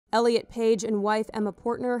Elliot Page and wife Emma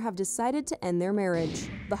Portner have decided to end their marriage.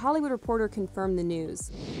 The Hollywood Reporter confirmed the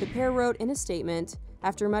news. The pair wrote in a statement,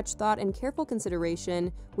 "After much thought and careful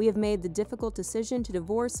consideration, we have made the difficult decision to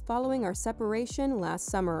divorce following our separation last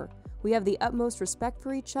summer. We have the utmost respect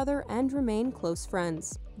for each other and remain close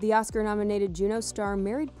friends." The Oscar-nominated Juno star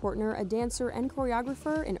married Portner, a dancer and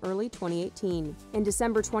choreographer, in early 2018. In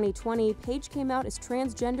December 2020, Page came out as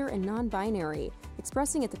transgender and non-binary,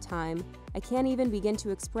 expressing at the time, "I can't even begin to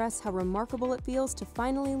express how remarkable it feels to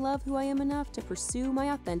finally love who I am enough to pursue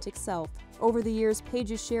my authentic self." Over the years, Page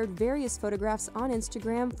has shared various photographs on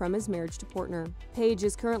Instagram from his marriage to Portner. Page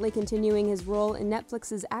is currently continuing his role in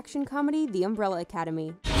Netflix's action comedy, The Umbrella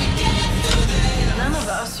Academy. None of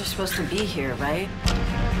us are supposed to be here, right?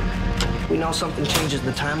 We know something changes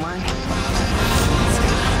the timeline.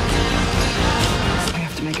 We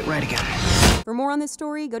have to make it right again. For more on this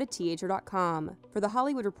story, go to THR.com. For The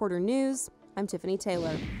Hollywood Reporter News, I'm Tiffany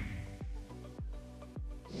Taylor.